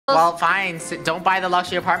Well, fine. Don't buy the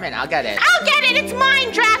luxury apartment. I'll get it. I'll get it. It's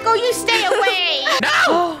mine, Draco. You stay away.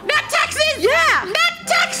 No! Not taxes! Yeah. Not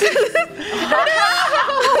taxes!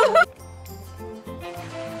 No!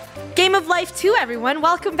 Game of Life 2, everyone.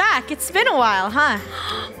 Welcome back. It's been a while, huh?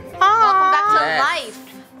 Welcome back to Yes. life.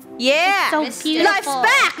 Yeah. So beautiful.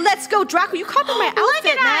 Life's back. Let's go, Draco. You copied my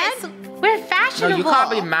outfit, Look man. at us. We're No, fashionable. you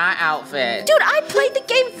copied my outfit. Dude, I played the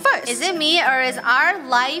game first. Is it me or is our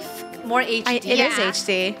life more HD? It is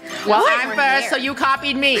HD. Well, What? I'm first, so you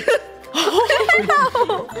copied me.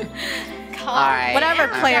 No. Alright. Whatever,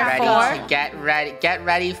 player ready four. to get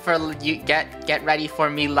ready for you. Get ready for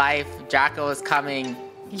me, life. Draco is coming.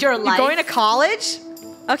 Your life. You're going to college?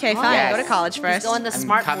 Okay, fine. Yes. Go to college He's first. going the I'm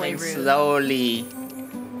smart boy coming route. slowly.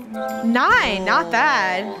 9, not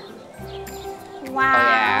bad.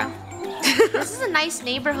 Wow. Oh yeah. This is a nice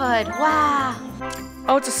neighborhood. Wow.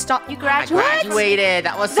 Oh, it's a stop. You I graduated. graduated.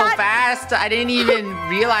 That was so That- fast. I didn't even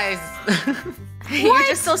realize. You're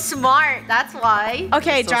just so smart. That's why.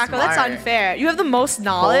 Okay, So Draco, that's smart. unfair. You have the most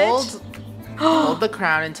knowledge. Hold the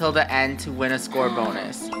crown until the end to win a score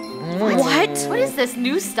bonus. What? What is this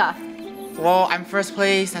new stuff? Well, I'm first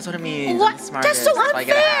place. That's what it means. What? I'm the smartest. That's so I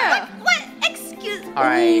get a hat. What? Excuse. All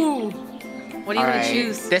right. Ooh. What are you gonna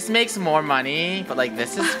choose? This makes more money, but like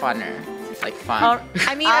this is funner. It's like fun. Oh,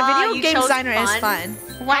 I mean, a video you game chose designer is fun?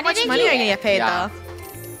 fun. Why How much didn't money you are you gonna get paid Yeah. though?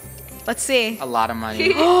 Let's see. A lot of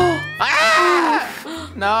money. Ah!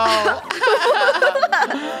 No.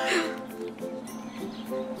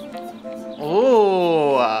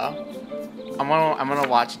 Ooh. I'm gonna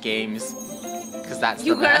watch games because that's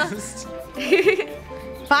You the gonna- best.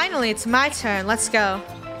 Finally, it's my turn. Let's go.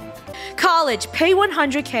 College, pay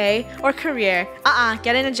 100K or career.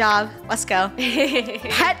 Get in a job. Let's go.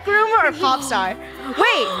 Pet groomer or POPSTAR?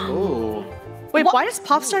 Ooh. Wait, why does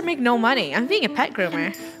POPSTAR make no money? I'm being a pet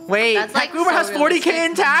groomer. Wait, That's, Pet like, Groomer so has 40K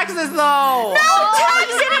in taxes though. No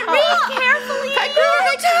taxes! Read carefully. Pet Groomer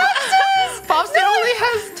No taxes. POPSTAR only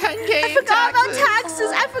has 10K I forgot about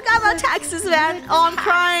taxes. I forgot about taxes, man. Oh, I'm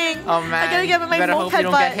crying. Oh man. I gotta get my you better full hope pet you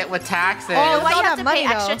don't butt. get hit with taxes. Oh, Why Why you all have that to pay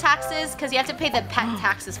money, extra though? taxes? Because you have to pay the pet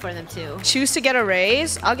taxes for them too. Choose to get a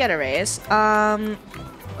raise. I'll get a raise.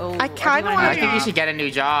 Oh, I kinda I wanna think you should get a new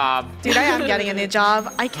job. Dude, I am getting a new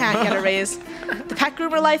job. I can't get a raise. The pet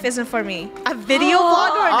groomer life isn't for me. A video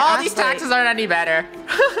blogger or an All these athlete? taxes aren't any better.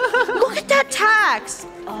 Look at that tax. So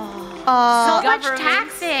Uh, much Government.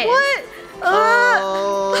 taxes. what?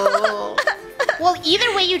 Oh. Well,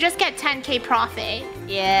 either way, you just get 10K profit.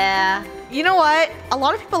 Yeah. You know what? A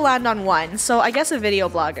lot of people land on 1, so I guess a video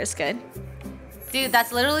blogger is good. Dude,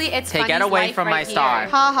 that's literally it's Hey, Funny's get away life from right my star.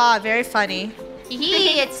 Haha, very funny.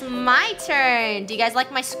 Hey, it's my turn. Do you guys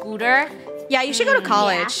like my scooter? Yeah, you should go to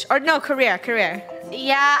college. Or no, career.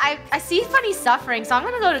 Yeah, I see Funny suffering, so I'm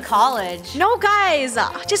gonna go to college. No, guys,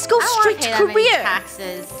 just go I don't wanna straight pay to that many career.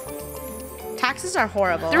 taxes. Taxes are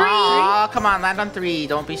horrible. Oh, come on, land on 3.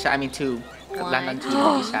 Don't be shy. I mean 2. Land on 2.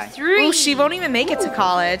 Don't be shy. 3. Ooh, she won't even make it to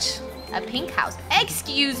college. A pink house.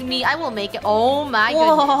 Excuse me, I will make it. Oh my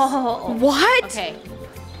goodness. What? Okay.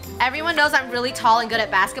 Everyone knows I'm really tall and good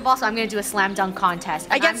at basketball, so I'm gonna do a slam dunk contest.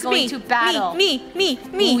 And Against I'm going me. to battle. Me.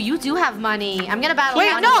 Ooh, you do have money. I'm gonna battle.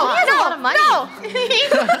 Wait, Funny. no, He has a lot of money. no.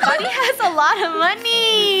 Funny has a lot of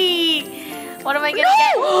money. What am I gonna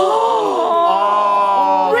get?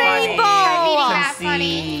 Oh, Rainbow. funny. That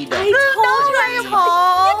funny. Concede. I told you I'm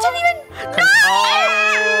tall. You didn't even. Oh.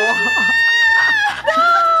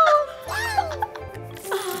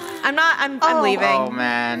 I'm leaving. Oh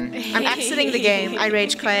man. I'm exiting the game. I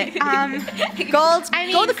rage quit. Gold,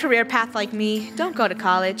 go the career path like me. Don't go to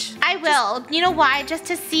college. I will. You know why? Just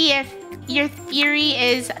to see if your theory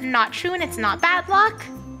is not true and it's not bad luck.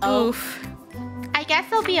 Oof. I guess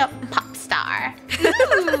there'll be a pop star.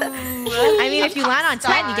 I mean, if you land on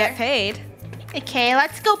 10, you get paid. Okay,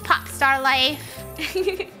 let's go pop star life.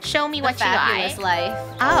 Show me what you Fabulous got. life.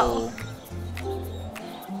 Oh.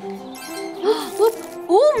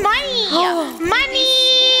 Ooh, money! Money!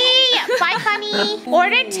 Buy Funny.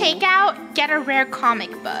 Order takeout, get a rare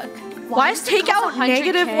comic book. Why is takeout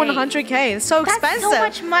negative 100K? 100K? It's so That's expensive. so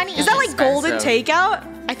much money. Is that like golden Expensive. takeout?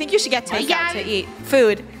 I think you should get takeout Yeah. to eat.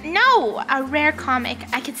 Food. No, a rare comic.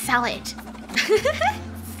 I could sell it.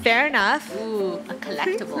 Fair enough. Ooh, a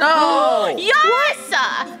collectible. No. Yes!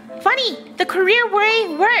 Funny, the career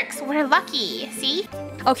way works. We're lucky. See?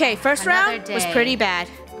 Okay, first Another round was day. pretty bad,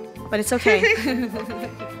 but it's okay.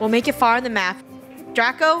 We'll make it far on the map.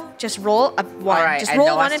 Draco, just roll a 1. All right, just I roll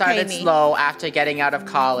know 1 I and pay started me. slow after getting out of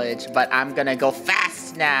college, but I'm gonna go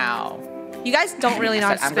fast now. You guys don't really know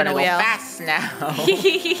how I to said, I'm spin gonna a go wheel. fast now.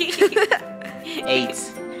 8.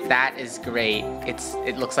 That is great.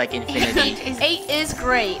 It looks like infinity. 8 is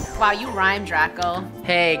great. Wow, you rhyme, Draco.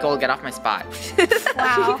 Hey, Gold, get off my spot.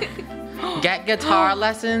 Wow. Get guitar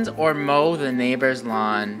lessons or mow the neighbor's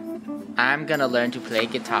lawn. I'm gonna learn to play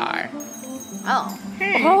guitar. Oh,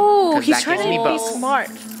 Oh, 'Cause he's that trying gives to me be both. smart.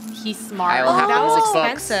 he's smart. I will have That the was most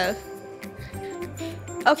books. expensive.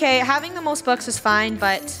 Okay, having the most books is fine,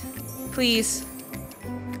 but please.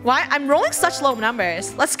 Why? I'm rolling such low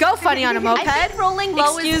numbers. Let's go, Funny on a moped. I think rolling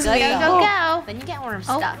low Excuse is good. me. though. Go. Then you get more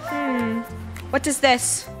stuff. What is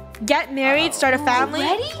this? Get married, start a family,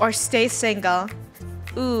 Already? or stay single?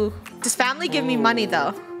 Ooh. Does family give me money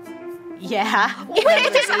though? Yeah. Wait,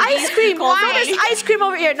 there's ice cream. Why? No, there's ice cream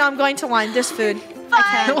over here. No, I'm going to one. There's food.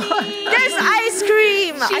 There's ice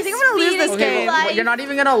cream. I think I'm gonna lose this speeding game. through life. You're not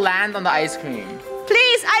even gonna land on the ice cream.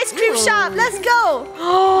 Please, ice cream shop. Let's go.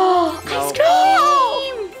 Oh, Ice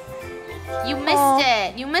You missed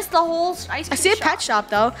it. You missed the whole ice cream I see a pet shop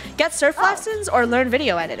though. Get surf lessons or learn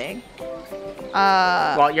video editing.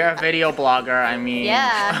 Well, you're a video blogger. I mean.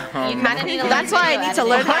 Yeah. You kind of need to learn That's why I video need to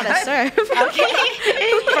learn editing. how to surf.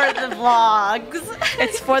 For the vlogs.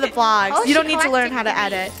 It's for the vlogs. Oh, You she don't need to learn collected how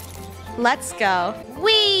to edit. Let's go.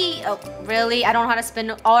 Wee! Oh, really? I don't know how to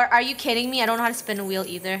spin. Or are you kidding me? I don't know how to spin a wheel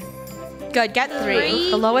either. Good. Get 3.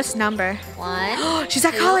 The lowest number. 1. She's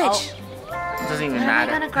at 2, college. It doesn't even What am I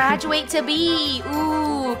matter. gonna graduate to be?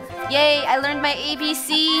 Ooh! Yay! I learned my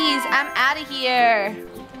ABCs. I'm out of here.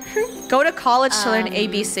 Go to college to learn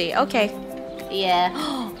ABC. Okay. Yeah.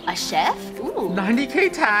 A chef? Ooh. 90K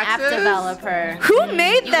App taxes. developer. Who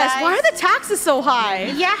made You this? guys- Why are the taxes so high?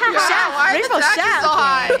 Yeah. Why are Rainbow the taxes Chef. so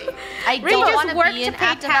high? I Rainbow don't just want to worked be to an pay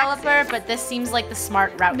app developer, but this seems like the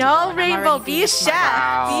smart route. to go, No, and I'm Rainbow. already Be being a smart. chef.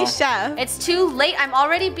 Wow. Be a chef. It's too late. I'm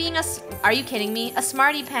already being a. Are you kidding me? A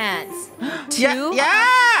smarty pants. 2?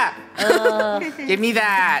 Yeah. Ugh. Give me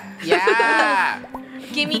that. Yeah.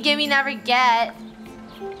 gimme, never get.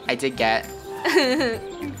 I did get.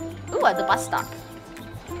 Ooh, at the bus stop.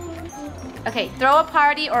 Okay, throw a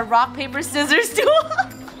party or rock, paper, scissors duel.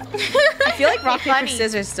 I feel like rock, paper, Funny.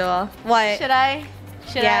 scissors duel. What? Should I?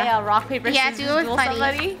 Should Yeah. I rock, paper, Yeah, scissors do it duel funny.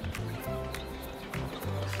 somebody?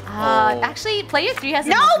 Oh. Actually, player 3 has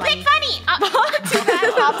No, enough pick money. Funny. Too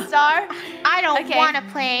bad, Popstar. I don't Okay. want to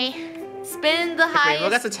play. Spin the Rainbow highest.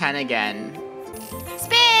 gets a 10 again.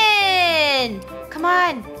 Spin! Come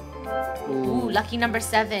on. Ooh, Ooh. lucky number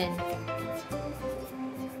 7.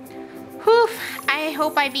 Whew. I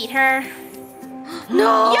hope I beat her.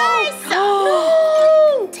 No! Yes!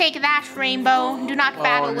 No! Take that, Rainbow. Do not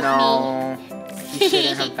battle Oh with no. You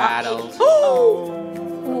shouldn't have battled.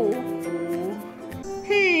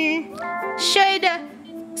 me. Should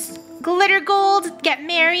Glitter Gold get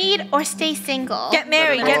married or stay single? Get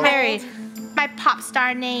married. Get married. My pop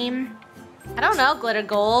star name. I don't know, glitter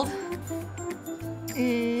gold.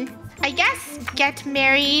 I guess get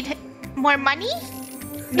married. More money?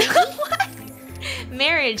 What?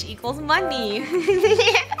 Marriage equals money. Bye,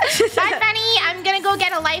 Funny. I'm gonna go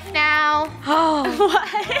get a life now. Oh. What?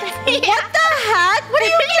 What the heck? What do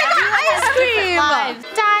you mean I got ice cream? Lives.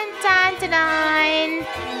 Dun dun dun dun.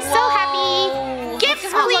 So happy. Gifts,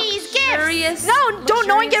 Look at how please. Gifts. luxurious- No, don't.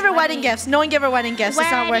 No one give her luxurious wedding money. gifts. No one give her wedding gifts.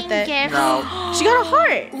 It's not worth it. Gift. No. She got a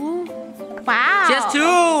heart. Wow. She has 2.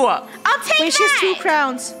 I'll take Wait, she has 2 that.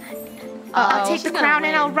 crowns. I'll take she's the gonna crown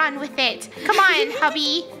and win. I'll run with it. Come on,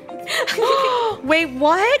 hubby. Wait,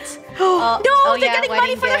 what? no, oh they're yeah, getting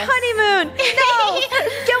money wedding for their gifts. honeymoon. No,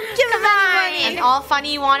 don't give them any And money. all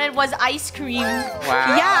Funny wanted was ice cream.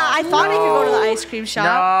 Wow. Yeah, I thought I could go to the ice cream shop.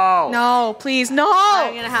 No. No, please, no.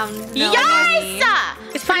 I'm gonna have no money. Yes!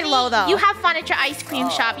 It's pretty Funny, low, though. You have fun at your ice cream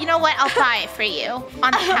shop. You know what? I'll buy it for you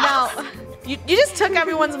on the house. No. You just took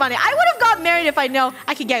everyone's money. I would have got married if I know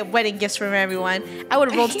I could get wedding gifts from everyone. I would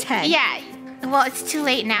have rolled 10. Yeah. Well, it's too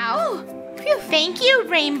late now. Thank you,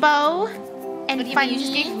 Rainbow. And But even Funny. you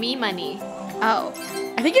just gave me money. Oh.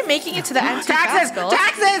 I think you're making it to the end. Taxes!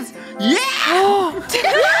 Taxes! Yeah!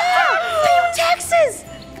 Pay taxes.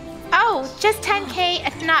 Oh, just 10K.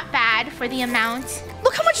 It's not bad for the amount.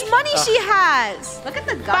 Look how much money she has. Look at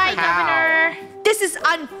the Bye, government. How? Governor. This is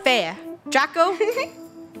unfair. Draco,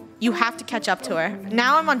 you have to catch up to her.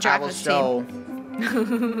 Now I'm on I will Draco's team. show.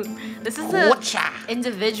 This is the Whatcha?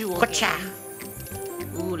 individual. Whatcha?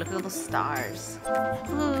 game. Ooh, look at those stars.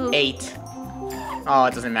 Ooh. 8. Oh,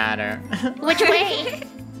 it doesn't matter. Which way?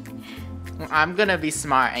 I'm gonna be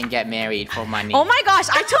smart and get married for money. Oh my gosh,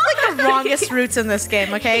 I took like the wrongest routes in this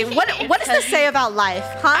game, okay? What does this say about life,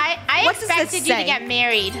 huh? I what does this expected you to say? get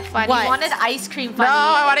married, Funny. What? You wanted ice cream, No, Funny.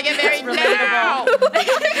 I want to get married now.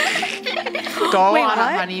 Go Wait, on a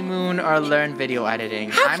what? honeymoon or learn video editing.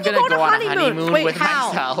 How I'm can you gonna go go on on a a honeymoon? honeymoon Wait, with how?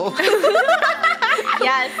 myself.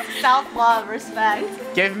 Yes, self-love, respect.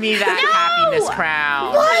 Give me that happiness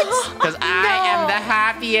crown. What? Because I am the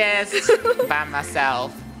happiest by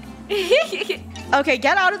myself. Okay,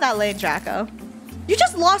 get out of that lane, Draco. You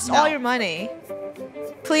just lost No. all your money.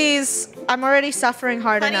 Please, I'm already suffering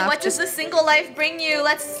hard Honey, enough. what does the single life bring you?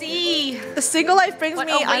 Let's see. The single life brings What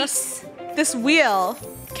me on awaits? this wheel.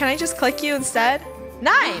 Can I just click you instead?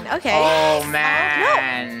 9. Okay. Oh,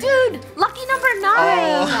 man. Dude, lucky number 9.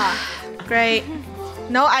 Oh. Great.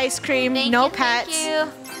 No ice cream. Thank no you, pets.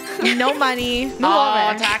 Thank you. No money. Move Oh,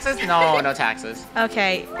 over. taxes? No, no taxes.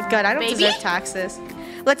 Okay, good. I don't Baby? deserve taxes.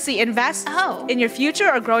 Let's see. Invest Oh. in your future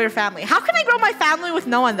or grow your family. How can I grow my family with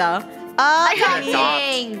no one though? Adopt.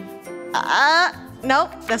 Dang.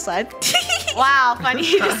 Nope. This one. Wow, funny.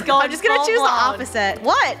 You just go. I'm just gonna choose the opposite.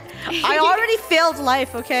 What? I already failed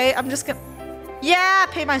life. Okay. I'm just gonna. Yeah,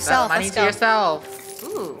 pay Sell myself. money Let's to go. Ooh. yourself.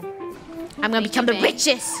 I'm gonna Thank become you, the babe.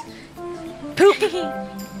 richest. Poop.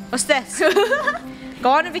 What's this? Go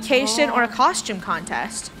on a vacation or a costume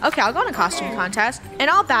contest. Okay, I'll go on a costume contest and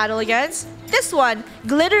I'll battle against this one,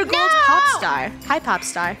 Glitter Gold Popstar. Hi,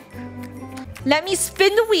 Popstar. Let me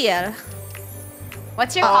spin the wheel.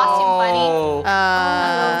 What's your costume, Bunny? Oh,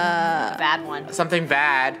 Bad one. something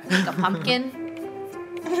bad. Like a pumpkin.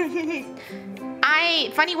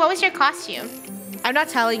 Funny, what was your costume? I'm not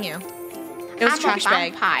telling you. It was I'm a trash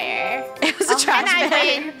bag. vampire. It was a trash And I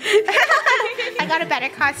bag. win. I got a better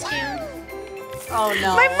costume. Oh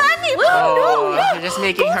no. My money! Oh, you're just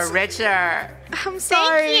making her richer. I'm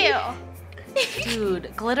sorry. Thank you.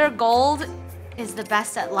 Dude, glitter gold is the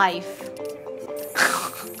best at life.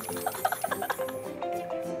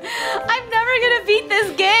 I'm never gonna beat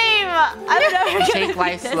this game. I'm never gonna Take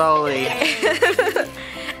life beat this slowly.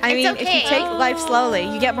 I mean, if you okay. take life slowly,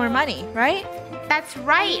 you get more money, right? That's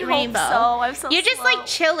right, game. Rainbow. Hope so. I'm so You're just slow. like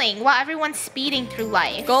chilling while everyone's speeding through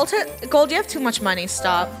life. Gold, you have too much money.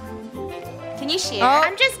 Stop. Can you share? Oh.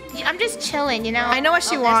 I'm just chilling, you know. I know what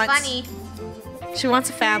she Oh, there's wants. Funny. She wants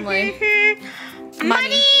a family.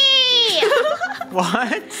 Money.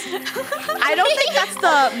 What? I don't think that's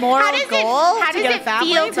the moral How does it- goal how to does get a it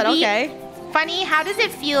family, feel to but be- okay. Funny, how does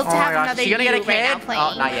it feel to Oh my have gosh, another is she gonna get a you right now kid? playing?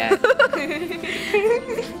 Oh, not yet.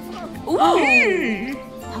 Ooh.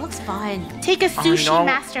 That looks fun. Take a sushi no.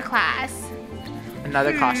 masterclass.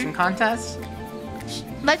 Another costume contest?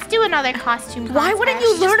 Let's do another costume contest. Why wouldn't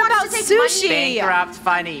you learn about wants to take sushi? Bankrupt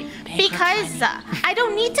funny. Because I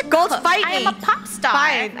don't need to Gold, cook. fight I am me. a pop star.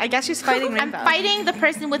 Fine. I guess she's fighting I'm Rainbow. fighting the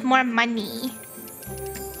person with more money.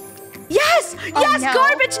 Yes! Yes! no.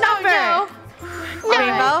 Garbage number!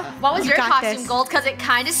 Rainbow, What was you your got costume, this. Gold? Because it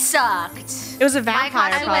kind of sucked. It was a My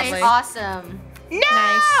vampire, costume probably. was awesome. No!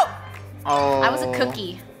 Nice. Oh. I was a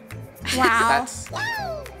cookie. Wow. That's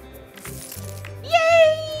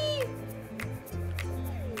Yay!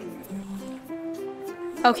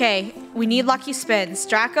 Okay, we need lucky spins.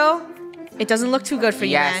 Draco, it doesn't look too good for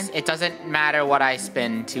you, yes, man. it doesn't matter what I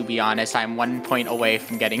spin, to be honest. I'm 1 point away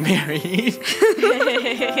from getting married.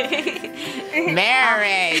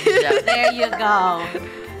 Marriage! There you go.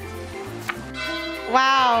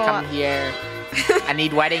 Wow. Come here. I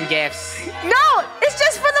need wedding gifts. No, it's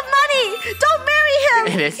just for the money. Don't marry him.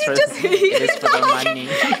 It is He for, just, it is for the No, money.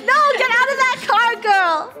 No, get out of that car,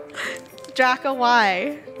 girl. Draco,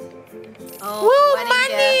 why? Oh, Woo, wedding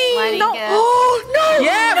money. gifts, wedding No. gifts. Oh, no.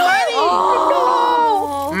 Yeah,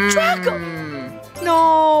 No. money. Draco. Mm.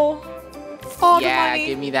 No. All the Yeah, money.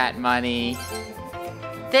 give me that money.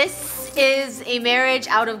 This is a marriage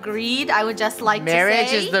out of greed. I would just like Marriage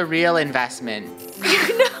to say. is the real investment.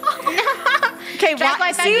 Okay, Draco, why?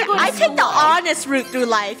 I thought See, you were I take the school. honest route through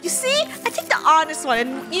life. You see, I take the honest one,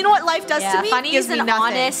 and you know what life does to Yeah, me? Funny Gives is me an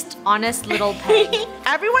nothing. honest little pig.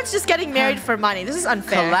 Everyone's just getting married for money. This is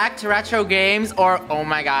unfair. Collect retro games, or oh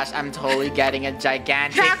my gosh, I'm totally getting a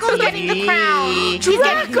gigantic Draco's TV. getting the crown. She's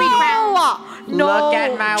getting 3 crowns. No, Look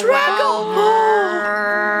at my Draco.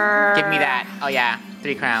 wealth. Give me that. Oh yeah,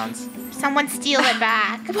 3 crowns. Someone steal it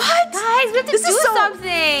back. What? Guys, we have to This do is so-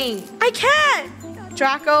 something. I can't.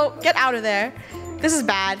 Draco, get out of there. This is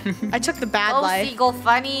bad. I took the bad Oh, life. Seagull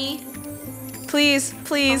Funny. Please,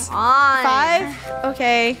 please. Come on. 5?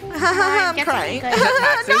 Okay. I'm get crying. something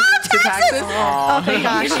good. No, Two taxes! Aw. Oh my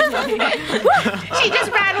gosh. She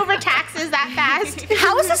just ran over taxes that fast.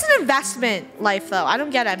 How is this an investment life though? I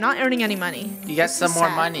don't get it. I'm not earning any money. You get This some is more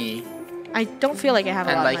sad. money, I don't feel like I have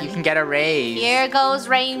a and lot like of you money. can get a raise. Here goes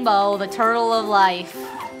Rainbow, the turtle of life.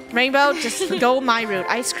 Rainbow, just go my route.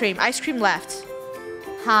 Ice cream. Ice cream left.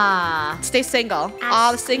 Ha. Stay single.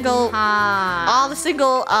 All the single Ha.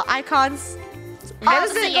 icons. All What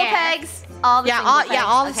the is it? single Yeah. pegs. All the Yeah, single all pegs. yeah,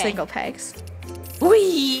 all the Okay. single pegs.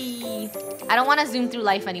 Whee! I don't want to zoom through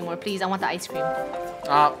life anymore. Please, I want the ice cream.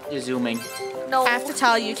 Oh, you're zooming. No. I have to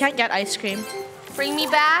tell you, you can't get ice cream. Bring me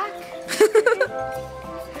back.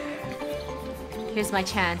 Here's my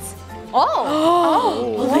chance.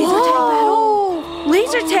 Oh.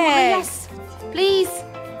 Laser tag. Yes. Please.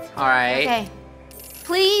 All right. Okay.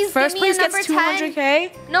 Please First give me place a number gets 10.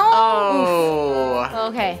 200K. No. Oh.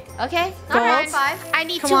 Okay. Okay. All right. 5. I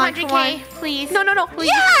need Come on, 200K, come on. please. No. Yeah. No,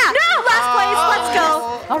 last place. Let's go.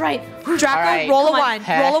 All right. Draco, All right. roll a Come on.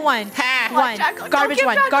 1. Roll a 1. Ha. One. Draco, Garbage don't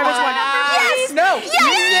 1. give Draco Garbage a 1. number, Yes. No.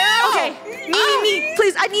 Yes. Okay. Me.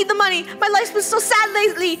 Please, I need the money. My life's been so sad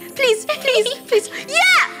lately. Please.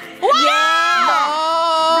 Yeah. Wow.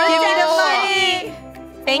 No. Give me the money.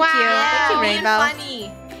 Thank you. Thank you, Rainbow.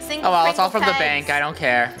 Funny. Single Oh well, it's all Pringle from the pegs. bank. I don't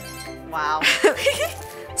care. Wow.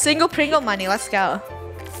 Single Pringle money. Let's go.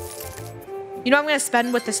 You know what I'm gonna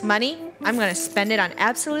spend with this money? I'm gonna spend it on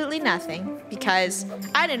absolutely nothing because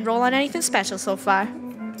I didn't roll on anything special so far.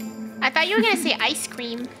 I thought you were gonna say ice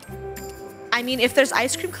cream. I mean, if there's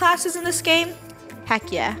ice cream classes in this game,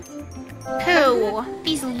 heck yeah. Who?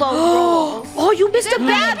 These low rolls. Oh, you missed a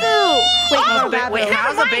Babu! Wait, no, Babu. Wait,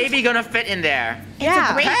 how's a baby gonna fit in there?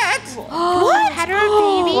 Yeah. Great. Pet? What? Pet or a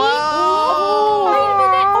baby? Whoa! Wait a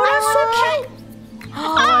minute. Oh, that's so cute.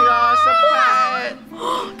 Oh my gosh, a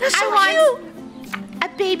pet! That's so I cute. want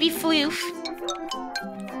a baby floof.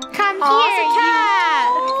 Come Oh, here, it's a cat.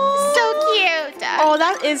 So cute. Oh,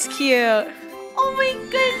 that is cute. Oh my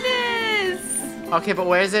goodness. Okay, but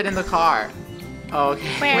where is it in the car? Oh,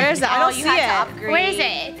 okay. Where is it? I don't you see had to it. upgrade Where is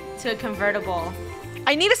it? to a convertible.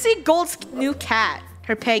 I need to see Gold's new cat.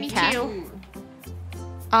 Her peg Me cat. too.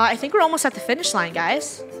 I think we're almost at the finish line,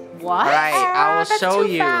 guys. What? All right, I will that's show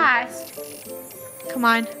too you. Fast. Come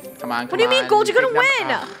on. Come on. What do you mean, Gold? You're gonna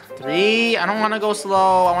win. 3. I don't want to go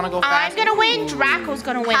slow. I want to go fast. I'm gonna win. Draco's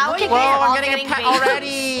gonna win. How Look are at you Whoa, guys this. I'm all getting a getting pet babies?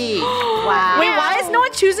 already. Wow. Wait, why is no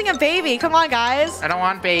one choosing a baby? Come on, guys. I don't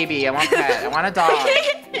want baby. I want pet. I want a dog.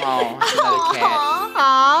 Oh, it's another kid.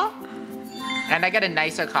 Aww. And I get a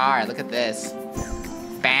nicer car. Look at this.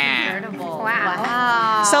 Bam. Convertible.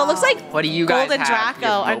 Wow. So it looks like What do you guys Gold and have?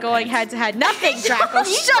 Draco You have are going mopeds. head to head. Nothing, Draco.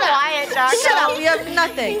 Shut up. Quiet, Draco. Shut up. We have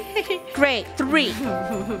nothing. Great. 3.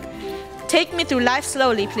 Take me through life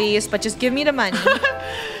slowly, please, but just give me the money.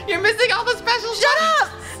 You're missing all the special Shut up.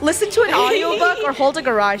 Listen to an audiobook or hold a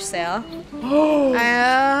garage sale.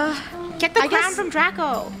 Get the I crown guess- from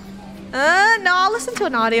Draco. No, I'll listen to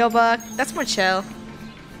an audiobook. That's more chill.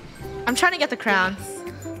 I'm trying to get the crown.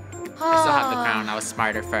 I still have the crown. I was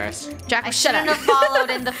smarter first. Draco, I shut shouldn't up. have followed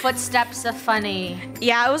in the footsteps of Funny.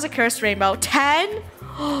 Yeah, it was a cursed rainbow. 10?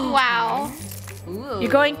 Wow. Ooh.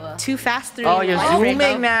 You're going too fast through. Oh, you're life, zooming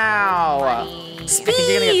Rainbow. now. Funny. I think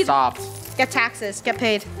you're gonna get stopped. Get taxes. Get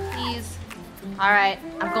paid. Please. All right,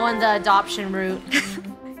 I'm going the adoption route.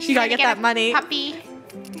 You gotta get that money. Puppy.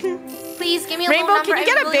 Please give me a Rainbow, little can number. you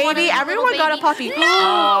get I a really want baby? little Everyone got a baby. puppy.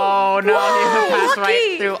 Oh no, Whoa, you're gonna pass lucky.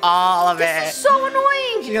 right through all of it. So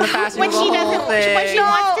annoying. She's gonna pass When through she the doesn't, whole thing. when she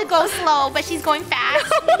wants to go slow, but she's going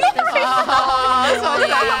fast. Oh, so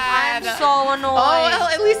sad. I'm so annoyed. Oh, well,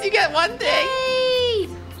 at least you get one thing.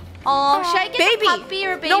 Oh, should I get Baby. a puppy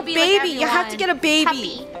or baby? No, like baby. You have to everyone? get a baby.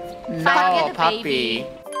 Puppy. No, I'll get a puppy. baby.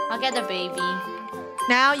 I'll get a baby.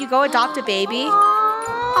 Now you go adopt a baby.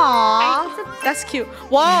 Aww. Aww. That's cute.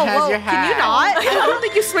 Whoa, Has whoa. your Can you hat. not? I don't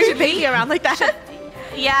think you swing your baby around like that.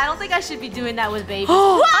 Yeah, I don't think I should be doing that with babies.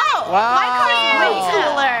 Wow. Wow. My car is way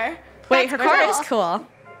cooler. Wait, her That's car cool. is cool.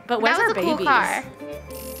 But where's That our was a babies? cool car.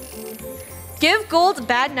 Give Gold a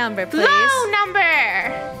bad number, please. Low number.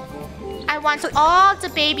 I want all the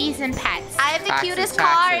babies and pets. I have the Taxes, cutest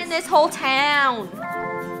car taxes. in this whole town.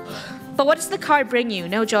 But what does the car bring you?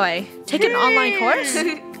 No joy. Take an online course?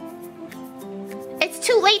 It's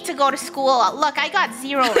too late to go to school. Look, I got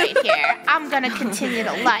 0 right here. I'm gonna continue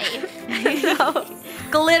to life.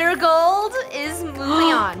 Glitter Gold is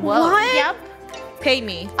moving on. Whoa. What? Yep. Pay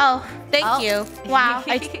me. Oh, Thank Oh. you. wow.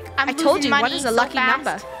 I'm I told losing you, money one is a so lucky fast.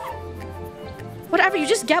 number. Whatever, you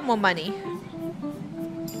just get more money.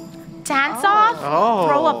 Dance off. Oh.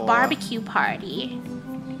 Throw a barbecue party.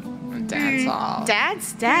 Dance off.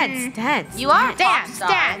 Dance, dance, dance. You are a Dance, pop star.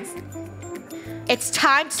 dance. It's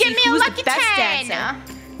time to Give see me a who's lucky the best 10. dancer.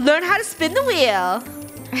 Learn how to spin the wheel.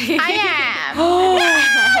 I am.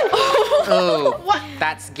 Oh, What?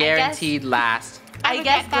 that's guaranteed last. I don't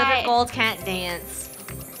guess get Glitter that. Gold can't dance.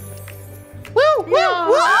 Woo, woo, No.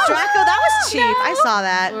 woo. Draco, that was cheap. I saw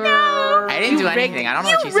that. I didn't do anything. I don't know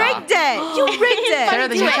what you You saw. rigged it. You rigged it. Sarah,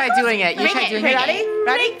 then you try doing it. You Ring try it, doing ring it. Ready?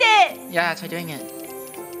 Ready? Rigged it. Yeah, try doing it.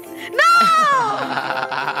 No!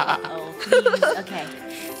 Oh, please. Okay.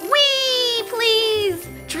 Wee, please.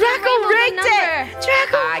 Draco Rainbow, rigged good it. number.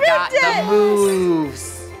 Draco I rigged got it. the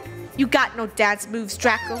moves. You got no dance moves,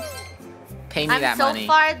 Draco. Pay me I'm that so money.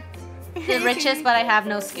 far the richest, but I have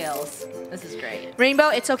no skills. This is great. Rainbow,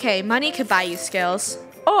 it's okay. Money could buy you skills.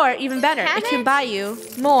 Or even better, Can it can it? buy you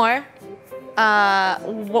more.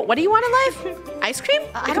 What do you want in life? Ice cream?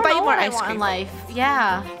 I It don't could buy know you more what I ice want in cream. life.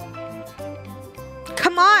 Yeah.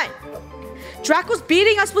 Come on. Draco's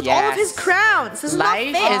beating us with all of his Yes. crowns. This is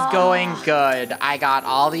Life not fair. is going good. I got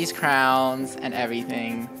all these crowns and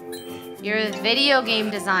everything. You're a video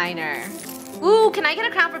game designer. Ooh, can I get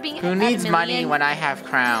a crown for being Who at needs a money million? when I have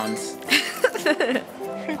crowns?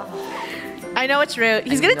 I know which route.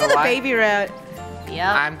 He's And gonna you do know the what? baby route.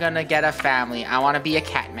 Yep. I'm gonna get a family. I want to be a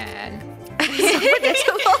cat man.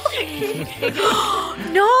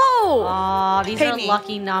 No. Aw, these Pay are me.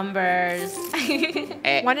 lucky numbers.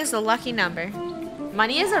 Eh, One is the lucky number.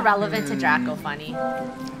 Money is irrelevant to Draco Funny.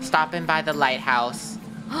 stopping by the lighthouse.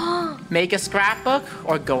 Make a scrapbook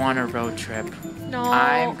or go on a road trip. No.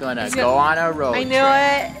 I'm gonna He's go on a road I knew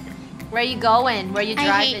trip it. Where you going? Where you I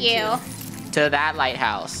driving hate you. to that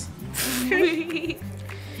lighthouse.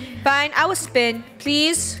 Fine, I will spin.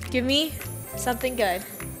 Please give me something good.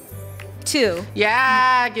 2.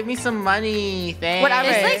 Yeah, give me some money. Thanks. Whatever.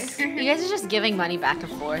 It's like you guys are just giving money back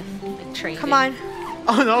and forth, like trading. Come on.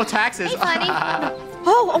 Oh no, taxes. Hey, Funny.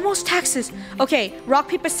 Oh, almost taxes. Okay, rock,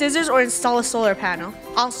 paper, scissors, or install a solar panel.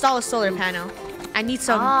 I'll install a solar panel. I need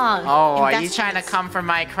some. Ah, Oh, are you Investments. trying to come for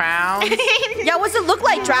my crown? Yeah, what's it look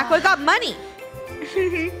like, Draco? I got money.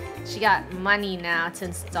 she got money now to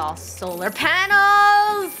install solar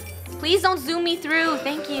panels. Please don't zoom me through.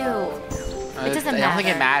 Thank you. It doesn't I don't think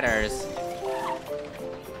it matter. matters.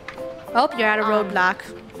 Oh, you're at a roadblock.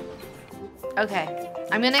 Okay,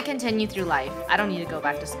 I'm gonna continue through life. I don't need to go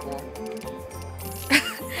back to school.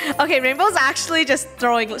 Okay, Rainbow's actually just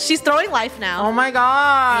throwing. She's throwing life now. Oh my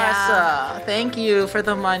gosh. Yeah. Thank you for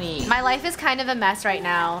the money. My life is kind of a mess right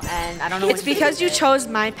now, and I don't know. It's what to do because with you it. chose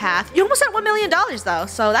my path. You almost at $1 million though,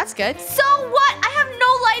 so that's good. So what? I have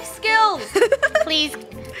no life skills. Please.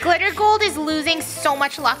 Glitter Gold is losing so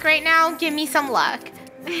much luck right now. Give me some luck.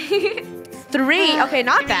 3. Okay,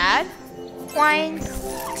 not bad. 1,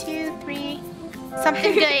 2, 3.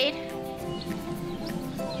 Something good.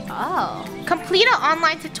 Oh. Complete an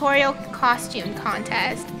online tutorial costume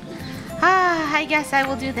contest. Ah, I guess I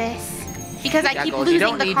will do this. Because I keep Jackals, you losing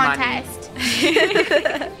don't the need money. contest.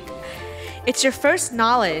 It's your first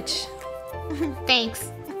knowledge.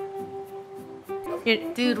 Thanks.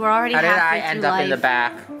 Dude, we're already How did I halfway end through up life. in the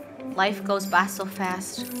back? Life goes by so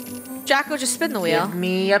fast. Draco, just spin the wheel. Give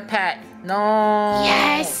me a pet. No.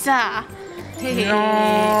 Yes. No. Get the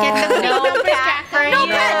No numbers pet back for for you. No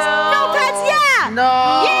you. pets! No pets, yeah! No.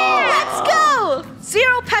 Let's go!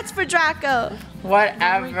 0 pets for Draco.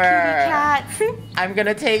 Whatever. Cats. I'm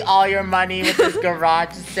gonna take all your money with this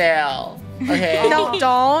garage sale. Okay. No,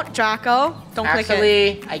 don't, Draco. Don't click it.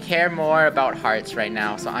 Actually, I care more about hearts right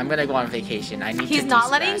now, so I'm gonna go on vacation. I need to He's not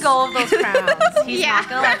letting de-stress. go of those crowns. He's Yeah. not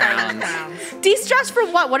gonna let go of those Crowns. crowns. De-stress for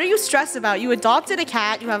what? What are you stressed about? You adopted a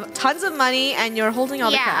cat, you have tons of money, and you're holding all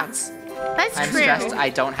the Yeah. crowns. That's I'm true. stressed I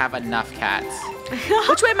don't have enough cats.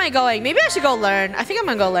 Which way am I going? Maybe I should go learn. I think I'm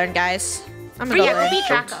gonna go learn, guys. I'm gonna go Yeah, learn. beat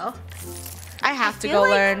Draco. I have to feel go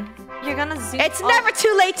like- learn. You're gonna zoom. It's oh. never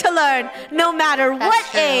too late to learn, no matter what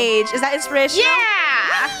true. age. Is that inspirational?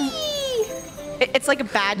 Yeah. It's like a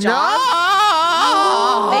bad No! job.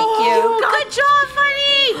 Thank you. Good job,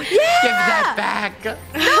 Funny. Yeah! Give that back.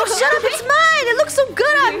 No, shut up, it's mine. It looks so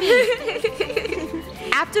good on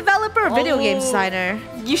me. App developer or video game Oh. designer?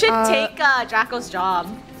 You should Uh, take Draco's job.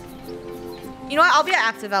 You know what? I'll be an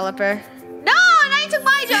app developer. No, now you took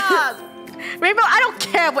my job. Rainbow, I don't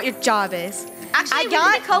care what your job is. Actually, I we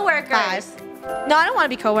got can be coworkers. 5. No, I don't want to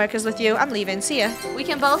be co-workers with you. I'm leaving. See ya. We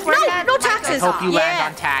can both work No, at no Microsoft. taxes. Hope you land Yeah.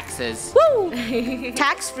 on taxes. Woo!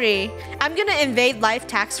 Tax-free. I'm gonna invade life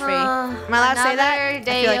tax-free. Am I allowed to say that? Another I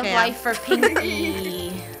day feel like of I am. life for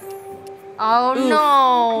Pinky. Oh Oof.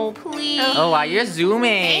 no, please. Oh, wow, you're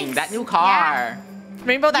zooming. Thanks. That new car.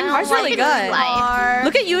 Rainbow, that You car's know really what? good. Life.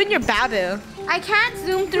 Look at you and your babu. I can't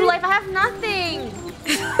zoom through life. I have nothing.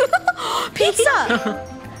 Pizza.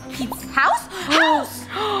 House? House.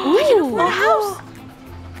 Ooh. A house.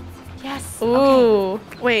 Yes. Ooh.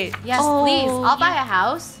 Wait. Yes, Oh, please. I'll buy a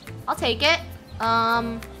house. I'll take it.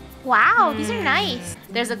 Wow, these are nice.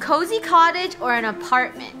 There's a cozy cottage or an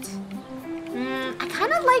apartment. I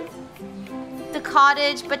kind of like the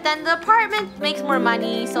cottage, but then the apartment makes more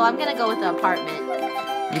money, so I'm gonna go with the apartment.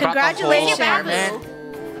 You bought the whole Congratulations. apartment?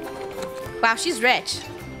 Wow, she's rich.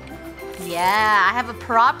 Yeah, I have a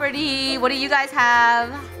property. What do you guys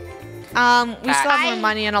have? We still have more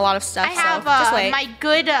money and a lot of stuff. I have so just wait. my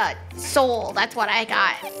good soul. That's what I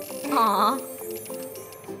got. Aw.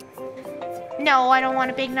 No, I don't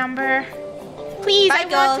want a big number. Please, Bye,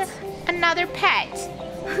 I want girls. another pet.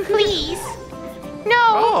 Please. No.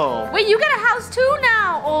 Oh. Wait, you get a house too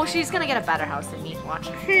now. Oh, she's gonna get a better house than me. Watch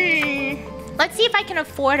her. Let's see if I can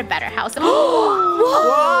afford a better house. Whoa.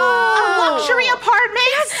 A luxury apartment.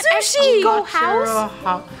 sushi. Eco house.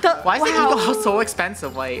 Why is the Eagle House so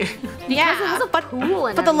expensive? Like, Yeah, It has a pool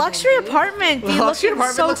and But the luxury everything, apartment, the the luxury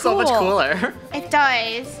looks apartment so looks so much cool. cooler. it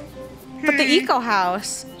does. But the eco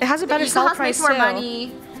house, it has a better Eco sell house price makes more too.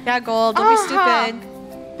 money. Yeah, Gold, don't be stupid.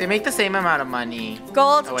 They make the same amount of money.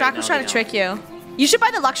 Gold, Oh, wait, Draco's no, trying they to trick you. You should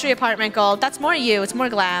buy the luxury apartment, Gold. That's more you. It's more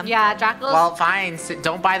glam. Yeah, Draco. Well, fine.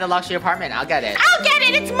 Don't buy the luxury apartment. I'll get it. I'll get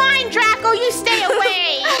it. It's mine, Draco. You stay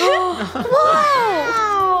away.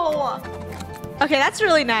 Wow. Okay, that's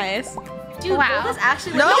really nice. Dude, Wow. Gold is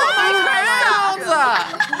actually No, like my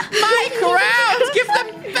crowns! My crowns! Give them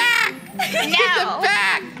back! Give them No.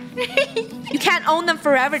 back! You can't own them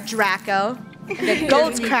forever, Draco.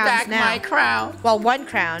 Gold's Give me crowns back now. my crown. Well, 1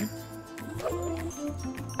 crown.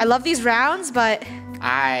 I love these rounds, but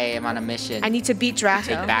I am on a mission. I need to beat Draco.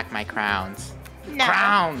 Take back my crowns. No.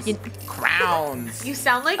 Crowns! Crowns! You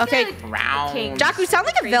sound like Okay. the Crowns! king. Draco, you sound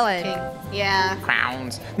like a villain. Yeah.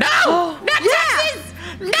 Crowns! No! Not Texas!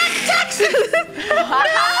 Not Texas!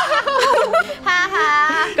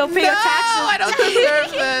 Haha. Go pay your taxes. I don't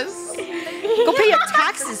deserve this. Go pay your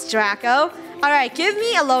taxes, Draco. All right, give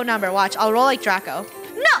me a low number. Watch, I'll roll like Draco.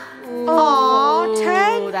 No. Aw,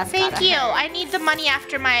 10. Ooh, that's Thank gotta you. hurt. I need the money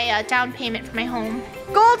after my down payment for my home.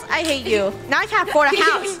 Gold, I hate you. Now I can't afford a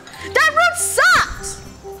house. That room sucks.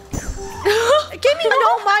 It gave me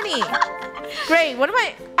no money. Great. What am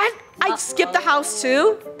I? I skipped the house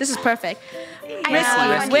too. This is perfect. I know Risky. which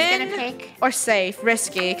one she's Win gonna pick. or safe?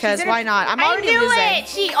 Risky, because She's gonna- why not? I'm I already knew losing. it.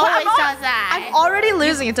 She always does that. I'm already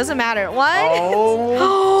losing. It doesn't matter. One.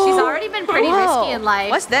 Oh. She's already been pretty Whoa. risky in life.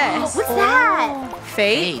 What's this? What's that?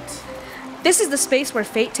 Fate. 8. This is the space where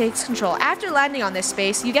fate takes control. After landing on this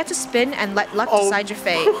space, you get to spin and let luck decide your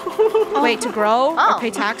fate. Wait, to grow Oh. or pay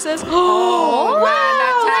taxes? Oh, man,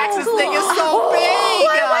 that taxes thing is so big.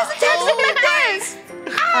 Why is the taxes like this?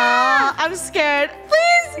 I'm scared. Please.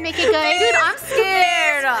 Make it good. Dude, I'm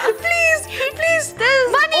scared. Please,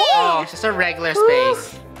 this money. Oh, it's just a regular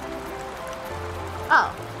space.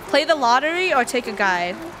 Oh. Play the lottery or take a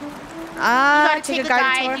guide. gotta Take take a a guide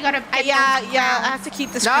guide. tour. You gotta get yeah, those yeah. I crowns. have to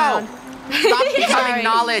keep this No. crown. Stop Sorry. becoming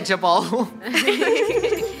knowledgeable.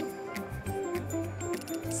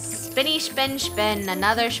 Spinny, spin, spin.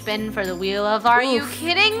 Another spin for the wheel of. Are you Oof.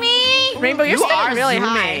 kidding me? Rainbow, you're You spinning are really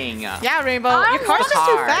zooming. high. Yeah, Rainbow, I'm your car's the just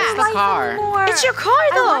too car. fast. It's the car. It's your car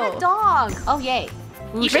I though. want a dog. Oh, yay.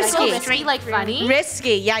 You Should I risky. go risky, like funny?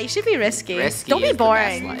 Risky. Yeah, you should be risky. Risky Don't be is the best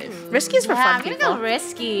boring. life. Risky is for Yeah, fun I'm gonna people. go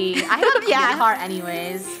risky. I have a Yeah. yeah. car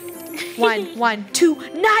anyways. 1, 1, 2.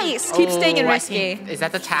 Nice. Keep staying in Oh, I risky. think- Is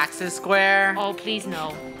that the taxes square? Oh, please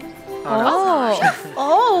no. Oh.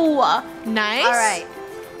 Oh. Nice. All right.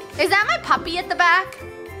 Is that my puppy at the back?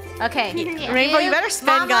 Okay. Rainbow, you Give better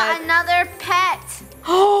spin Mama good. another pet.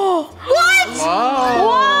 Oh. What?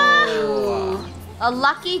 Whoa. A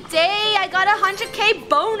lucky day. I got a 100K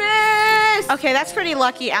bonus. Okay, that's pretty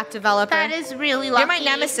lucky, app developer. That is really lucky. You're my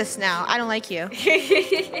nemesis now. I don't like you.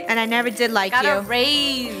 And I never did like Got a you.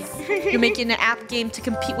 raise. You're making an app game to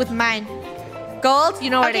compete with mine. Gold, you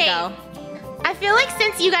know where Okay. to go. I feel like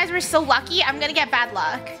since you guys were so lucky, I'm gonna get bad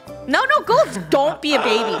luck. No, Gold. Don't be a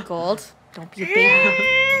baby, Gold. Don't be a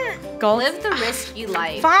baby. Gold. Live the risky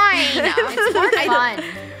life. Fine. It's more fun.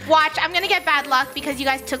 Watch, I'm gonna get bad luck because you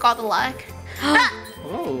guys took all the luck.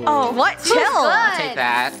 Ooh. Oh, what? Chill. good? I'll take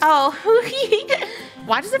that. Oh.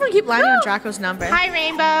 Why does everyone keep landing on Draco's number? Hi,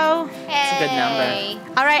 Rainbow. It's a good number. Hey.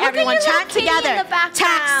 All right, Look at everyone, your little chant kitty in together. the background.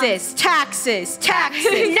 Taxes, taxes,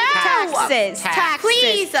 taxes, No! taxes, Tax. taxes,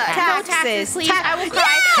 Please, no taxes, taxes, please. I will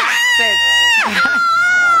cry. Taxes.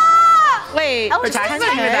 Wait, That Her was taxes just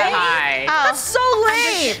aren't even that okay. high. Oh, that's so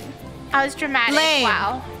lame. I was dramatic. Lame.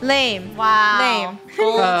 Wow. Lame. Wow. Lame.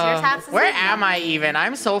 Gold, your taxes Where are am I even?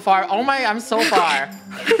 I'm so far. Oh my, I'm so far.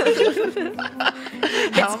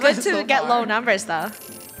 It's good to get low numbers though.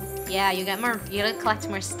 Yeah, you get more. You gotta collect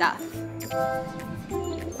more stuff.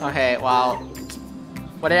 Okay, well,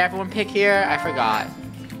 what did everyone pick here? I forgot.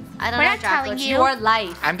 I don't We're know, not Draco. telling It's you. your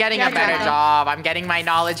life. I'm getting Yeah, a better Draco. job. I'm getting my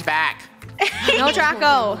knowledge back. No,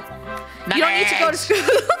 Draco. You don't need to go to school.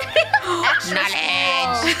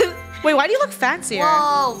 Knowledge. Wait, why do you look fancier?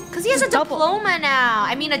 Whoa, because he has a It's double. diploma now.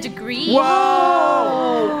 I mean, a degree.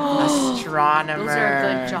 Whoa. Astronomer. Those are a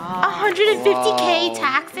good job. 150K Whoa.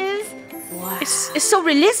 taxes. It's so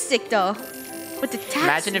realistic though. With the taxes.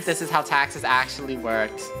 Imagine if this is how taxes actually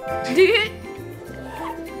worked.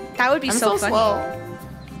 That would be I'm so so funny. slow.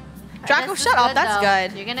 Draco, This is shut up. good, That's though.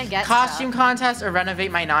 good. You're gonna get Costume contest or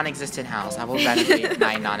renovate my non-existent house? I will renovate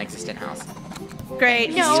my non-existent house. Great.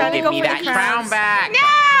 He's No. trying to Give go me for that the crown crowns. back.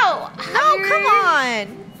 No! No, come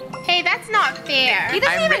on. Hey, that's not fair. He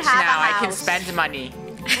doesn't I'm even rich have now. a I can house. spend money.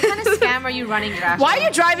 What kind of scam are you running, Draco? Why are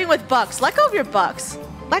you driving with bucks? Let go of your bucks.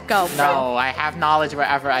 Let go, bro. No, I have knowledge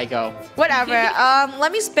wherever I go. Whatever.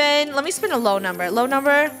 Let me spin a low number. Low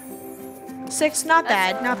number 6. Not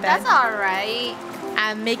bad. Not bad. That's alright.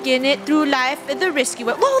 I'm making it through life in the risky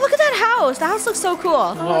way. Whoa, look at that house. The house looks so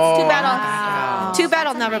cool. Whoa, Too bad wow. Too bad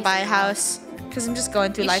I'll That's never buy a amazing. house. Because I'm just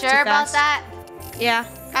going through You life sure too about fast. that? Yeah.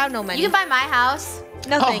 I have no money. You can buy my house.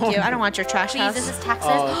 No, thank Oh. you. I don't want your trash Please, house. this is taxes.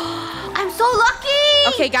 Oh. I'm so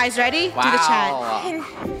lucky! Okay, guys, ready? Wow. Do the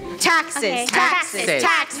chat. Taxes. Okay. Taxes. Taxes.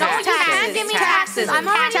 Taxes. No, you can't give me taxes. I'm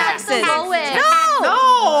already like the Taxes. lowest. No.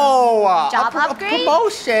 No! Job a upgrade?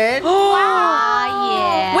 promotion? Ah,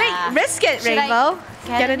 yeah. Wait, risk it, Should I Rainbow.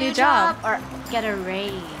 Get a new job. or get a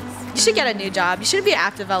raise. You should get a new job. You shouldn't be an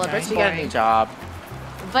app developer. You It's should get a new boring. job.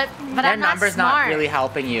 But Their I'm not number's smart. not really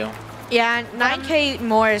helping you. Yeah, 9K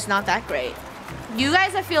more is not that great. You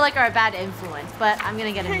guys, I feel like, are a bad influence, but I'm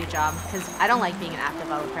gonna get a new job because I don't like being an app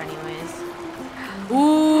developer anyways.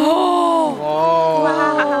 Ooh. Whoa.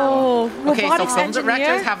 Wow. Okay, so Robotics film engineer?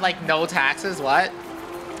 directors have like no taxes, what?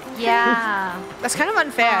 Yeah. That's kind of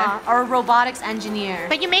unfair. Or a robotics engineer.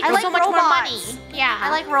 But you make I so like much more money. robots. Yeah. I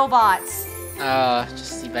like robots.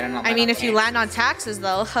 Just you better not. I let mean, them if you in. land on taxes,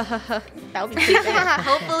 though, that would be pretty bad.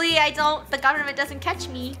 Hopefully, the government doesn't catch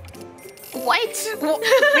me. What?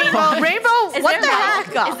 Rainbow, Is what there the white-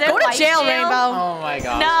 heck? is there Go to white jail, jail? Rainbow. Oh my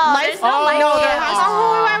god. No, Life- there's no Oh, life no, jail. there has-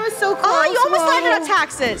 Oh, I was so close. Oh, you almost Whoa. landed on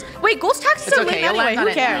taxes. Wait, gold's taxes It's are okay, lame you'll anyway. land on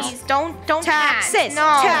Who it now. cares? Please, don't Taxes. add.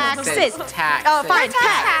 No. Taxes. Taxes. Oh, fine.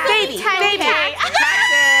 Tax. Baby. Baby.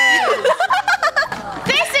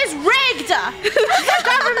 This is rigged. The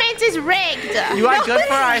government is rigged. You are good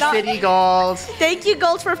for our not. city, Gold. Thank you,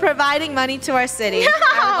 Gold, for providing money to our city. I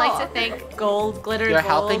would like to thank Gold, Glitter You're Gold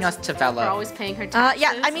helping us for develop. always paying her taxes.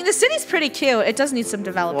 Yeah, I mean, the city's pretty cute. It does need some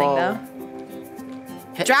developing, Whoa.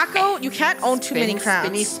 though. Draco, you can't own too many crowns.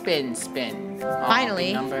 Spinny, spin. Oh, Finally.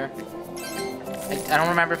 big number. I don't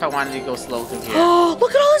remember if I wanted to go slow through here. Oh,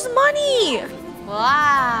 look at all this money.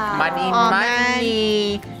 Wow. Money, Aw,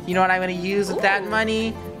 money. You know what I'm gonna use with that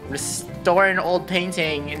money? Restore an old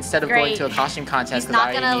painting instead of going Great. to a costume contest He's because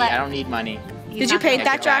not gonna let- I don't need money. He's Did you not gonna paint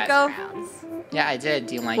that, get last Draco? rounds. Yeah, I did.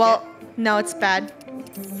 Do you like Well, no, it's bad.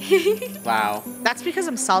 it? Wow. That's because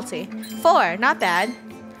I'm salty. 4, not bad.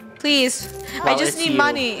 Please, I Well, just it's need you.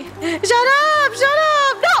 money. Shut up!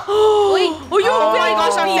 No! Wait. Oh my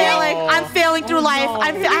gosh, I'm no. failing. I'm failing through life. no.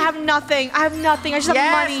 I have nothing. I have nothing. I just have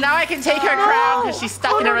Yes, money. now I can take her crown because she's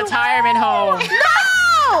stuck in a retirement home. No!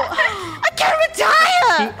 I can't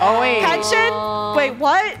retire! Oh wait. Pension? Wait,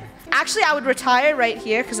 what? Actually, I would retire right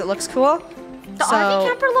here because it looks cool. The So, RV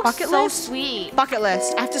camper looks bucket so list? sweet. Bucket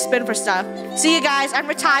list. I have to spin for stuff. See you guys. I'm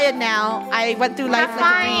retired now. I went through life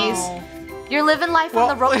like a breeze. You're living life Well,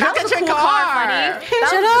 on the road. look That at was a your cool car. car, buddy. That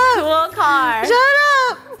Shut was up. a cool car. Shut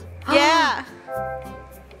up! Yeah.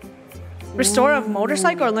 Restore a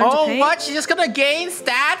motorcycle or learn to Oh, paint? what? She's just gonna gain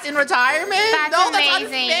stats in retirement? That's No, that's amazing.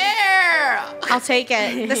 unfair. I'll take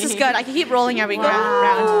it. This is good. I can keep rolling every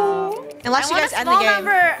round. Unless you I guys want a end the small game.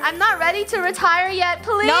 number. I'm not ready to retire yet.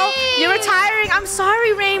 Please. No, you're retiring. I'm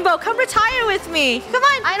sorry, Rainbow. Come retire with me. Come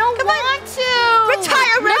on. I don't Come want to.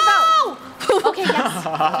 Retire, Rainbow. Okay, yes.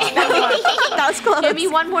 That was close. Give me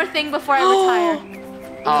one more thing before I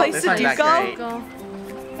retire. Oh, Place this to one's do not go? great. Go.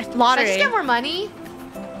 Should I Lottery. just get more money?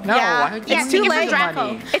 No, Yeah. why would you It's give too me late.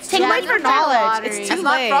 money? It's too Yeah, late for no time knowledge. lottery. It's It's too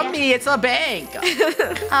not late. from me, it's a bank.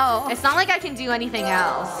 Oh. It's not like I can do anything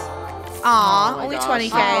else. Aw, Oh my only gosh. 20K.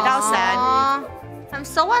 That was sad. Aw.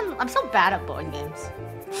 I'm so bad at board games.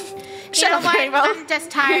 You know what? Rainbow. I'm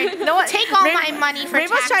just tired. know what? Take all Rainbow- my money for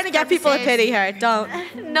Rainbow's tax trying to get people to purposes. pity her. Don't.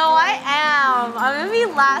 No, I am. I'm gonna be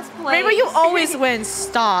last place. Rainbow, you always win.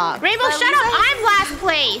 Stop. Rainbow, But shut at up. least I'm last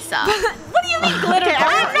place. What do you mean glitter? Okay,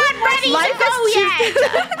 I'm not ready Life to go is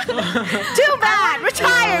yet. Too bad.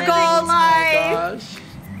 Retire, Gold. Gosh.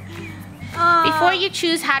 Before you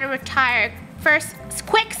choose how to retire, first,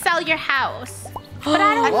 quick sell your house. But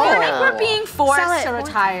I don't Whoa. feel like we're being forced Sell it. to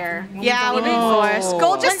retire. Yeah, we're being Whoa. forced.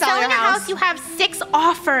 Gold, When just sell selling your house. you have 6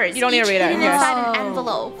 offers. You don't need to each read it. hidden Yes. inside an Oh.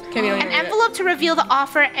 envelope. Okay, we don't need An to read it. envelope to reveal the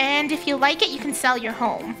offer, and if you like it, you can sell your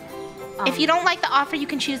home. If you don't like the offer, you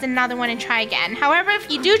can choose another one and try again. However, if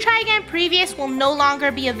you do try again, previous will no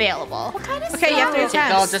longer be available. What kind of Okay, you have scam? to Go,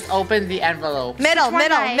 attempts. just open the envelope. Middle, Which one,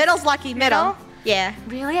 middle. guys? Middle's lucky. Middle. Middle? Yeah.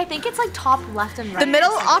 Really? I think it's like top left and right. The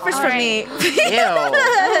middle or offers for Alright. me. Ew.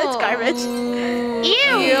 It's garbage. Ew.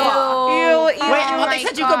 Ew. Wait, Oh they my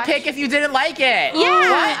said you could gosh. pick if you didn't like it.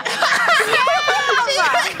 Yeah.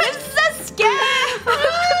 This is a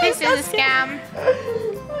scam. This is a scam.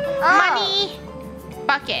 Money.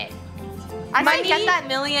 Bucket. I Money. say get that $1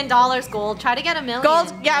 million gold. Try to get $1 million.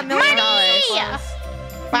 Gold, yeah, $1 million. Money.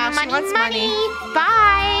 Wow, she Money, wants money. money.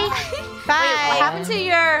 Bye. Bye. What happened to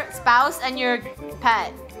your spouse and your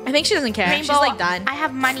pet? I think she doesn't care. Rainbow, She's like done. I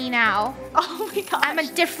have money now. Oh my god. I'm a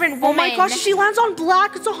different Oh woman. my gosh, if she lands on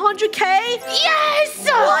black, it's 100K. Yes!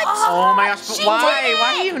 What? Oh my gosh, She why? did it.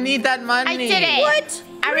 Why do you need that money? I did it. What?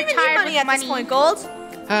 I You don't even need retired money with at this money. point, Gold.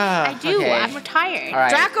 I do. Okay. I'm retired. All right.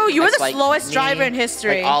 Draco, you were That's the like slowest me, driver in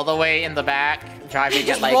history. Like all the way in the back, driving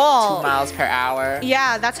at like Roll. 2 miles per hour.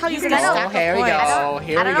 Yeah, that's how you're gonna gonna- stack Oh, here the we points. go.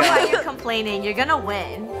 Here I we don't know why go. you're complaining. You're gonna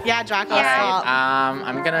win. Yeah, Draco. Yeah. stop.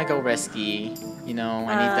 I'm gonna go risky. You know,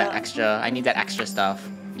 I need that extra. I need that extra stuff.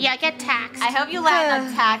 Yeah, get taxed. I hope you land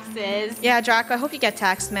on taxes. Yeah, Draco, I hope you get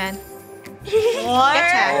taxed, man. What?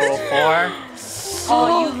 Get taxed. Oh, 4.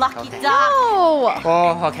 Oh, you lucky Okay. duck. Oh,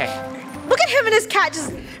 Oh, okay. look at him and his cat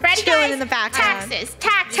just Ready, chilling guys? in the background. Taxes.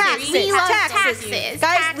 Taxes. Taxes, We love taxes. taxes.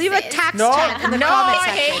 Guys, leave a Taxes. tax No, chat in the no, comment I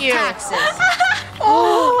section. hate you. Taxes.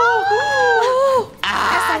 Oh.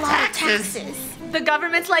 Ah, A lot of taxes. The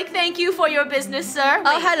government's like, thank you for your business, sir.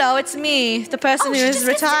 Oh, Wait. hello, it's me, the person Oh, who she is just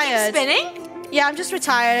gets to keep retired. spinning? Yeah, I'm just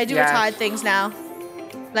retired. I do Yeah. retired things now.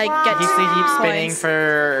 Like Wow. get He keeps spinning points.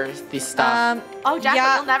 for this stuff. Oh, Jack,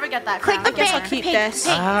 Yeah. you'll never get that. Click crown. the I guess I'll pig. keep pig, this.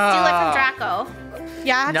 Pig. Steal it from Draco.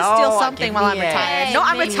 Yeah, I have to No, steal something give while I'm me it. retired. No,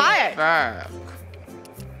 I'm Maybe. retired.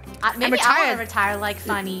 Maybe I retired. want to retire like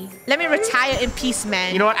Funny. Let me retire in peace,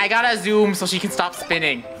 man. You know what? I gotta zoom so she can stop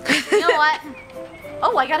spinning. You know what?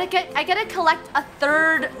 Oh, I gotta collect a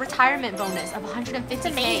third retirement bonus of 150. It's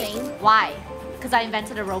amazing. Why? Because I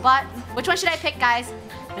invented a robot. Which one should I pick, guys?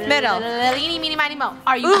 Middle. Eeny, meeny, miny, mo.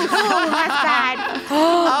 Are you? Oh, that's bad.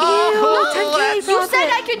 Oh, 10K that's- You said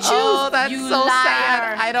I could choose. Oh, that's you so liar.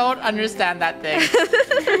 sad. I don't understand that thing.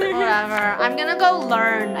 Whatever. I'm gonna go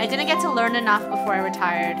learn. I didn't get to learn enough before I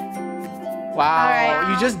retired. Wow, Alright.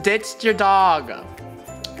 you just ditched your dog.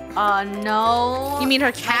 No. You mean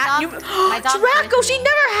her cat? My dog Draco, with she me.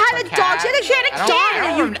 never had Her a dog. She had a I don't-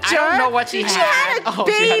 cat, you I don't know jerk. what she had. She had a Oh,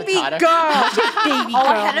 she had a baby daughter. girl. She had a baby Oh,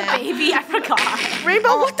 girl. I had a man. baby. I forgot.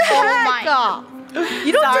 Rainbow, what the oh heck?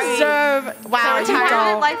 You don't Sorry. deserve. Wow, The you retirement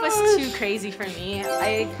don't. life was too crazy for me.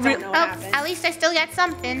 I don't know what Oh, happened. at least I still get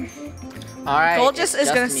something. All right. Gold just it's is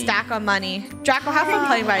gonna me. stack on money. Draco, have fun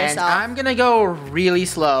playing by And yourself. I'm gonna go really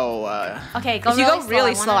slow. Okay, go If you really go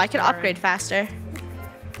really slow, slow, I wanna can learn upgrade faster.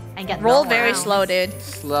 and get Roll no very rounds. slow, dude.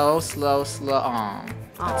 Slow, slow, slow. Oh,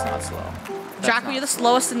 that's not slow. That's Draco, not you're the slow.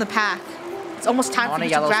 slowest in the pack. It's almost I time for want a you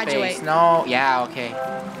to yellow graduate. space. No, yeah, okay.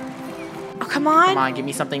 Oh, come on. Come on, give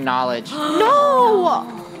me something knowledge.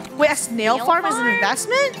 No! Wait, a snail Snail farm is an farm?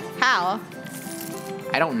 investment? How?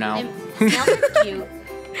 I don't know. Snails are cute.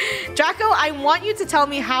 Draco, I want you to tell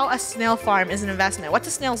me how a snail farm is an investment. What do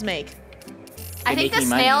snails make? I They think the make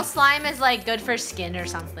me snail money. slime is like good for skin or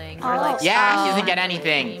something. Or Oh. like Yeah, she skin doesn't get creams.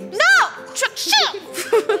 anything. No!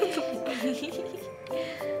 Shut!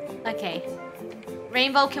 Okay.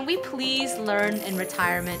 Rainbow, can we please learn in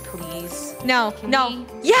retirement, please? No, Can no. we-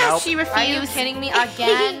 Yes! Nope. She Are you refused. kidding me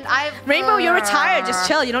again? Rainbow, you're retired. Just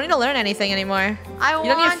chill. You don't need to learn anything anymore. I You don't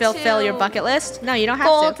need to want fulfill your bucket list. No, you don't have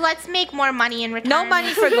Gold, to. let's make more money in No retirement.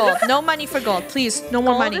 money for gold. No money for gold. Please, no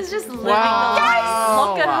more Gold money. is just living Wow. the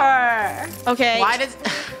life. Look at her. Okay. Why does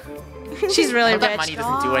She's really that rich. money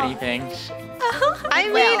doesn't do anything? I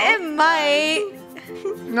mean, Well. it might.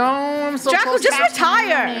 No, I'm so Draco, close just to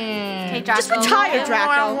retire. Okay, Mm. Draco. Just retire, No, Draco.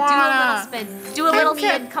 I don't Do a little wanna. spin. Do a little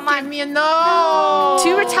spin. Come Give on. me a no.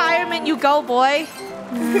 To retirement you go, boy.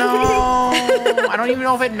 No. I don't even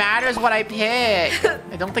know if it matters what I pick.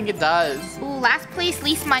 I don't think it does. Ooh, last place,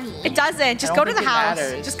 least money. It doesn't. Just I go don't to the think it house.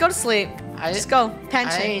 matters. Just go to sleep. Just go.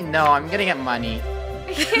 Pension. I know. I'm gonna get money.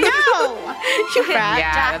 No! You rat.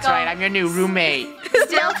 Yeah, that's Draco. right. I'm your new roommate.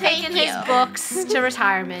 Still taking his you. books to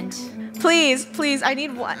retirement. Please, please, I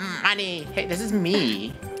need one. Money. Hey, this is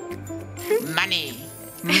me. Money.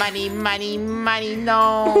 Money, money, money.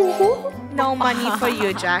 No. No money for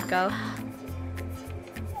you, Draco.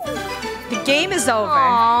 The game is over.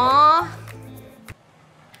 Aww.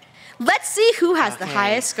 Let's see who has the Okay.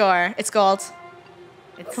 highest score. It's gold.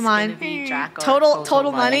 It's Come on. gonna be Draco.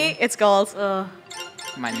 Total money. money. It's gold.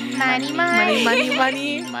 Money, Money, money, money,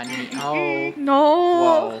 money. money. Oh. No.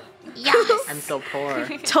 Whoa. Yes. I'm so poor.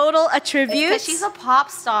 Total Because attributes. she's a pop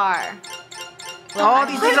star. Oh,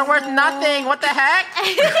 these things are worth nothing. What the heck?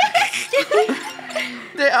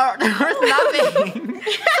 They're worth nothing.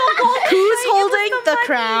 Who's holding the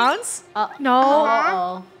crowns? No.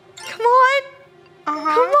 Uh-oh. Come on.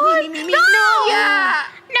 Uh-huh. Come on. Me. No. Yeah.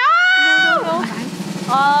 No.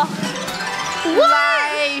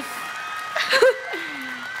 Life.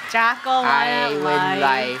 Draco, I win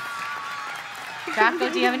life. Draco,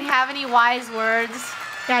 do you have any wise words?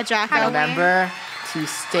 Yeah, Draco. Remember to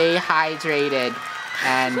stay hydrated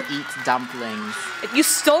and eat dumplings. You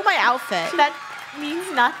stole my outfit. That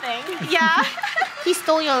means nothing. Yeah. He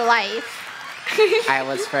stole your life. I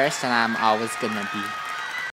was first and I'm always gonna be.